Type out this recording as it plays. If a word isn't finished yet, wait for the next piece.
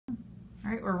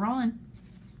All right, we're rolling.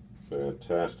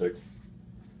 Fantastic.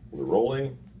 We're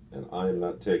rolling, and I am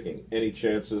not taking any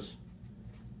chances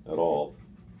at all.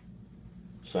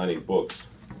 Signing books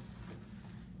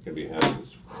can be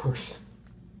hazardous, of course.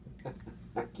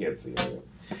 I can't see anything.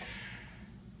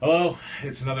 Hello,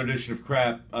 it's another edition of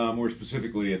Crap. More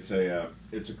specifically, it's a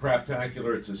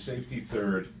Craptacular. It's a safety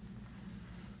third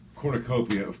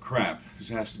cornucopia of crap. This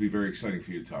has to be very exciting for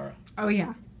you, Tara. Oh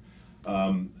yeah.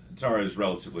 Tara is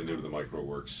relatively new to the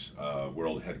MicroWorks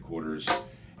world headquarters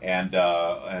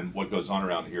and what goes on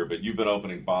around here. But you've been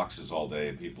opening boxes all day,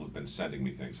 and people have been sending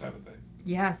me things, haven't they?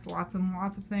 Yes, lots and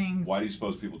lots of things. Why do you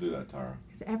suppose people do that, Tara?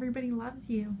 Because everybody loves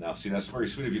you. Now, see, that's very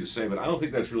sweet of you to say, but I don't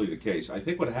think that's really the case. I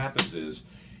think what happens is,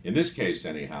 in this case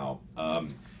anyhow,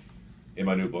 in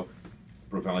my new book,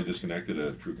 Profoundly Disconnected,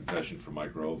 A True Confession from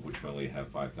Micro, which we only have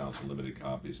 5,000 limited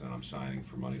copies, and I'm signing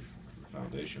for money for the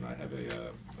foundation. I have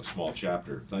a small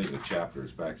chapter, plenty of the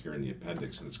chapters back here in the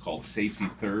appendix, and it's called Safety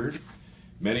Third.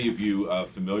 Many of you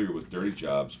familiar with Dirty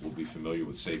Jobs will be familiar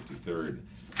with Safety Third.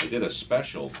 I did a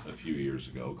special a few years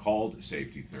ago called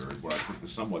Safety Third, where I took the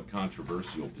somewhat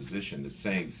controversial position that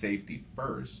saying safety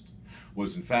first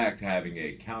was in fact having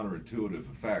a counterintuitive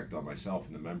effect on myself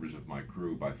and the members of my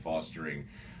crew by fostering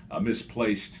a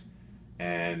misplaced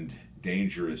and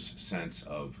dangerous sense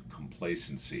of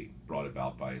complacency brought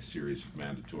about by a series of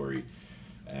mandatory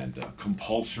and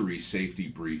compulsory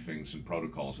safety briefings and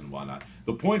protocols and whatnot.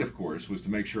 The point, of course, was to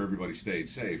make sure everybody stayed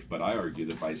safe, but I argue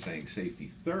that by saying safety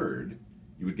third,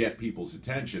 you would get people's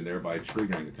attention, thereby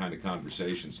triggering the kind of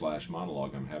conversation /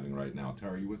 monologue I'm having right now.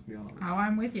 Tara, are you with me on all this? Oh,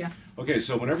 I'm with you. Okay,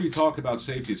 so whenever you talk about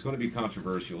safety, it's going to be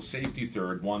controversial. Safety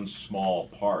third, one small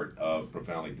part of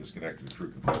Profoundly Disconnected, A True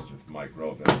Confession from Mike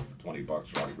Rowe, for $20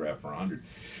 or autograph for 100,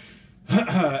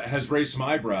 has raised some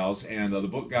eyebrows, and the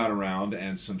book got around,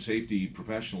 and some safety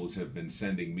professionals have been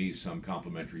sending me some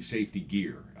complimentary safety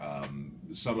gear.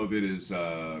 Some of it is,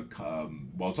 well,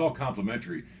 it's all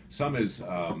complimentary. Some is...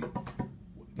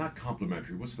 not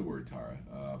complimentary, what's the word, Tara?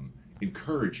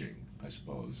 Encouraging, I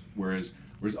suppose. Whereas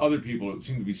other people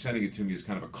seem to be sending it to me as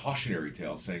kind of a cautionary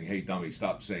tale, saying, hey, dummy,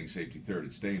 stop saying safety third,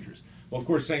 it's dangerous. Well, of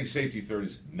course, saying safety third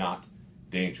is not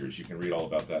dangerous. You can read all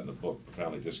about that in the book,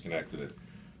 Profoundly Disconnected,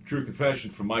 A True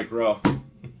Confession from Mike Rowe.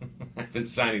 I've been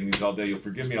signing these all day. You'll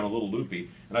forgive me, I'm a little loopy.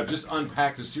 And I've just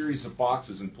unpacked a series of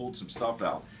boxes and pulled some stuff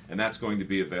out. And that's going to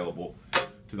be available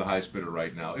to the highest bidder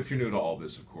right now. If you're new to all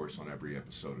this, of course, on every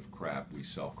episode of Crap, we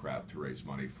sell crap to raise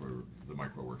money for the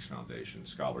MicroWorks Foundation,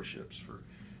 scholarships for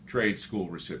trade school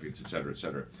recipients, etc.,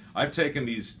 etc. I've taken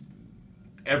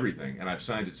everything, and I've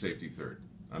signed it Safety Third.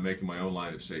 I'm making my own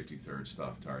line of Safety Third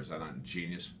stuff, Tara. Is that not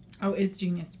genius? Oh, it's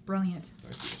genius. Brilliant.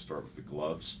 Thank you. We'll start with the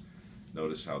gloves.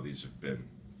 Notice how these have been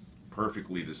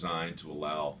perfectly designed to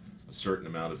allow a certain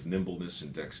amount of nimbleness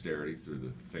and dexterity through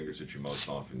the fingers that you most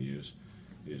often use.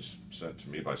 Is sent to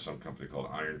me by some company called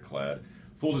Ironclad.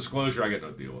 Full disclosure, I get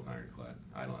no deal with Ironclad.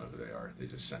 I don't know who they are. They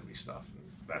just send me stuff.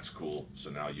 That's cool.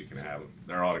 So now you can have them.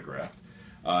 They're autographed.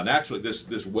 Naturally,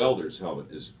 this welder's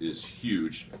helmet is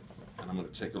huge. And I'm going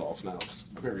to take it off now. It's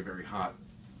very, very hot.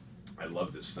 I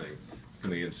love this thing.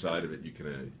 On the inside of it, you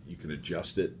can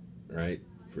adjust it, right,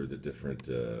 for the different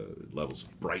levels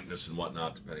of brightness and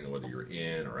whatnot, depending on whether you're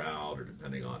in or out, or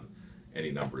depending on any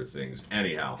number of things.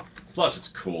 Anyhow, plus it's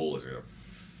cool. It's got a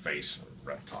face of a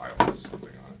reptile or something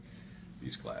on it.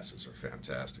 These glasses are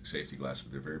fantastic. Safety glasses,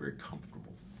 but they're very, very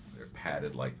comfortable. They're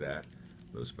padded like that.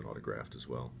 Those have been autographed as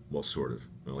well. Well, sort of.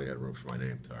 I only had room for my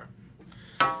name,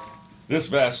 Tara. This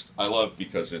vest I love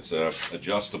because it's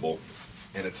adjustable,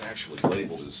 and it's actually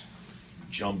labeled as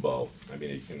jumbo. I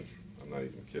mean, I'm not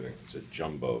even kidding. It's a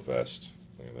jumbo vest.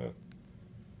 Look at that.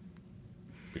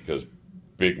 Because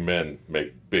big men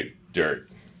make big dirt.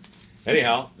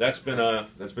 Anyhow, that's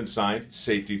been signed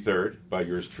Safety Third by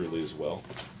yours truly as well.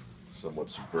 Somewhat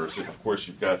subversive. Of course,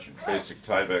 you've got your basic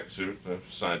Tyvek suit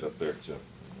signed up there too.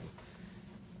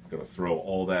 I'm going to throw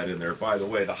all that in there. By the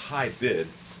way, the high bid.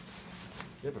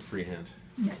 You have a free hand?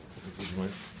 Yes.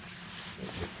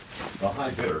 The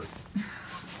high bidder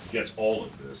gets all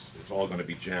of this. It's all going to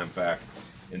be jammed back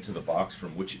into the box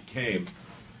from which it came.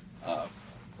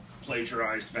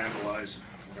 Plagiarized, vandalized,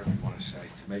 whatever you want to say,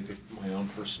 to make it my own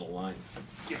personal line.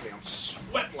 Forgive me, I'm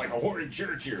sweating like a horn in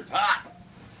church here. It's hot.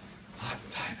 Hot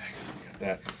Tyvek. Look at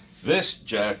that. This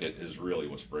jacket is really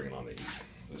what's bringing on the heat.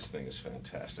 This thing is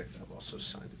fantastic. I've also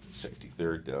signed it Safety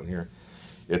Third down here.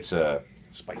 It's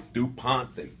by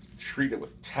DuPont. They treat it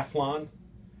with Teflon.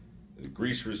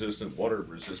 Grease resistant, water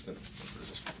resistant,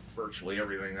 virtually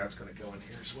everything. That's going to go in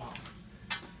here as well.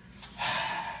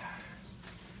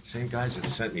 Same guys that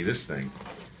sent me this thing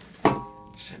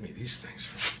sent me these things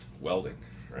for welding,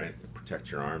 right? They're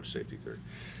protect your arms, safety third.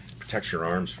 Protects your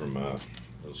arms from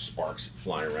those sparks that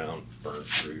fly around, burn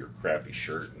through your crappy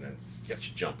shirt, and then get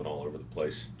you jumping all over the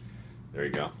place. There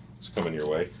you go. It's coming your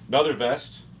way. Another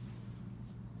vest.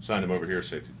 Sign them over here,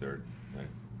 safety third. Okay.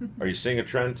 Are you seeing a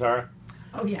trend, Tara?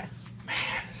 Oh, yes. Man,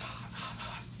 it's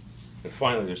hot. And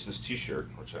finally, there's this T-shirt,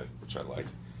 which I like.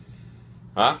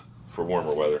 Huh? For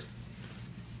warmer weather.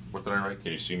 What did I write?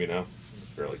 Can you see me now?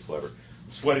 Fairly clever.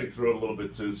 I'm sweating through it a little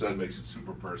bit too, so that makes it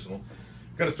super personal.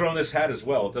 Going to throw in this hat as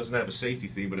well. It doesn't have a safety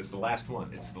theme, but it's the last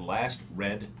one. It's the last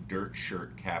red dirt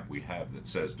shirt cap we have that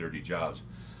says Dirty Jobs.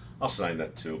 I'll sign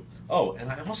that too. Oh, and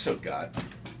I also got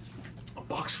a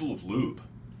box full of lube,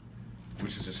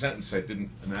 which is a sentence I didn't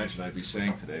imagine I'd be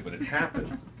saying today, but it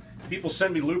happened. People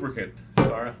send me lubricant,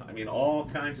 Tara. I mean, all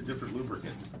kinds of different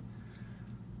lubricant.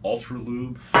 Ultra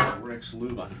lube, 4X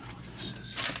lube, I don't know what this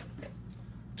is.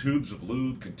 Tubes of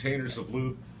lube, containers of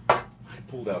lube. I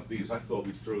pulled out these. I thought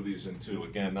we'd throw these in too.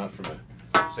 Again, not from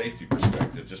a safety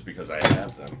perspective, just because I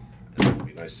have them. And it would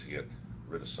be nice to get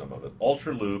rid of some of it.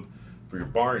 Ultra lube for your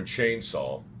bar and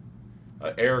chainsaw.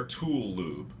 Air tool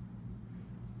lube.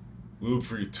 Lube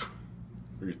for your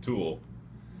tool.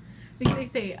 I think they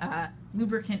say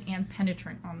lubricant and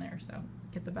penetrant on there, so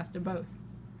get the best of both.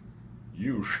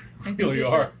 You I think really it's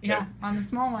are. Yeah, on the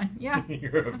small one. Yeah.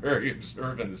 You're a very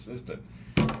observant assistant.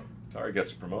 Tara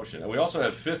gets a promotion. And we also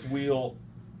have fifth wheel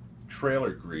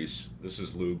trailer grease. This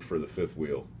is lube for the fifth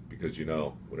wheel, because you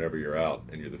know, whenever you're out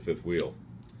and you're the fifth wheel,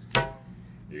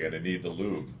 you're going to need the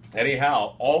lube.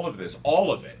 Anyhow, all of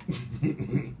it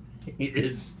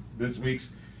is this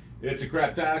week's. It's a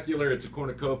Craptacular. It's a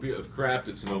cornucopia of Crapt.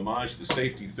 It's an homage to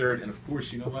Safety Third. And of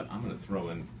course, you know what? I'm going to throw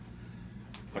in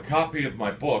a copy of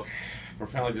my book,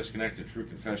 Profoundly Disconnected, True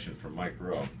Confession from Mike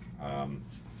Rowe.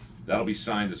 That'll be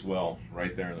signed as well,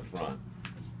 right there in the front.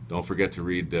 Don't forget to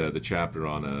read the chapter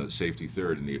on Safety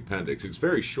Third in the appendix. It's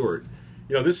very short.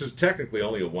 You know, this is technically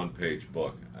only a one-page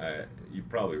book. You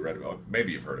probably read about it.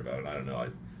 Maybe you've heard about it. I don't know.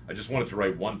 I just wanted to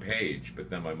write one page, but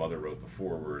then my mother wrote the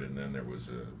foreword, and then there was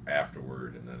an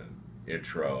afterword, and then an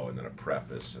intro, and then a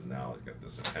preface, and now I've got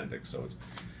this appendix. So it's,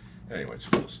 anyway, it's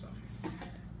full of stuff.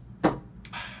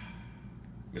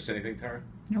 Miss anything, Tara?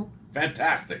 Nope.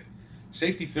 Fantastic.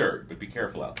 Safety third, but be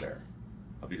careful out there.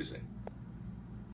 Auf Wiedersehen.